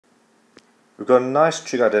We've got a nice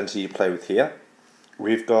trig identity to play with here.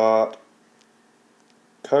 We've got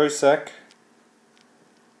cosec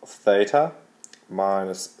of theta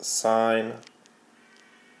minus sine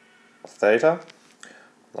of theta on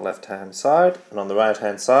the left hand side, and on the right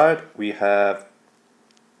hand side we have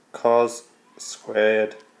cos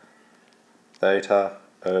squared theta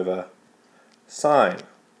over sine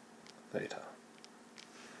theta.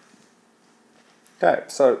 Okay,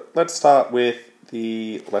 so let's start with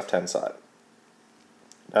the left hand side.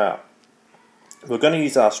 Now, we're going to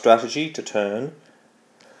use our strategy to turn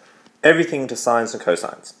everything into sines and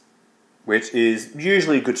cosines, which is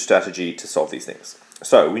usually a good strategy to solve these things.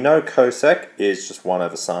 So we know cosec is just 1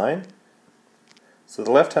 over sine, so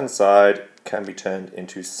the left hand side can be turned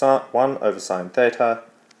into 1 over sine theta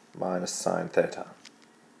minus sine theta.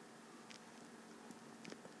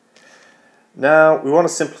 Now we want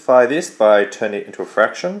to simplify this by turning it into a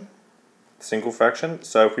fraction, single fraction.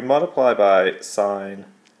 So if we multiply by sine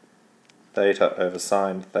theta over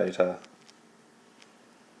sine theta,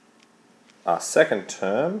 our second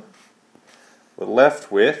term, we're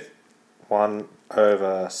left with 1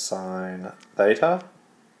 over sine theta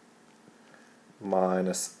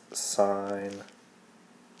minus sine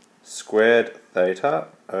squared theta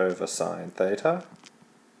over sine theta.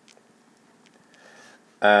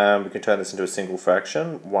 And we can turn this into a single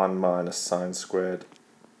fraction, 1 minus sine squared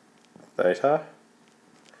theta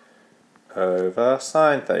over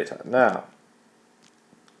sine theta. Now,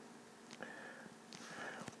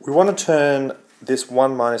 we want to turn this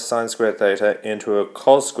 1 minus sine squared theta into a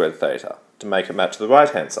cos squared theta to make it match the right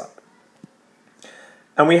hand side.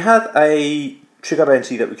 And we have a trig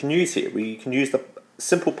identity that we can use here. We can use the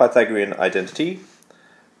simple Pythagorean identity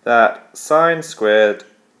that sine squared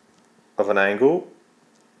of an angle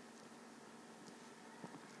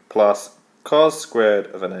plus cos squared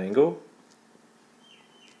of an angle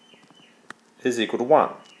is equal to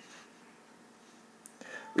 1.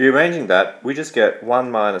 Rearranging that, we just get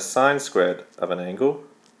 1 minus sine squared of an angle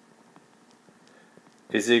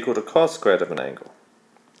is equal to cos squared of an angle.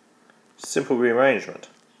 Simple rearrangement.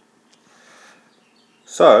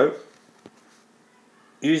 So,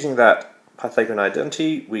 using that Pythagorean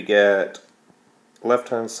identity, we get left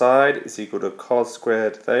hand side is equal to cos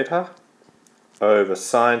squared theta over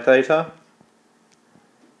sine theta,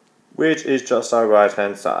 which is just our right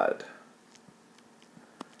hand side.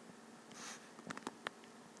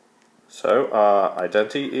 So our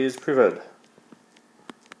identity is proven.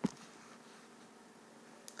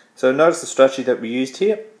 So notice the strategy that we used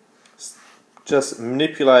here. Just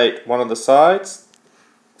manipulate one of the sides.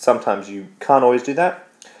 Sometimes you can't always do that.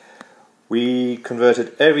 We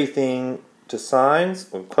converted everything to sines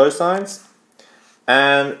or cosines,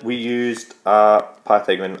 and we used our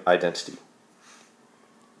Pythagorean identity.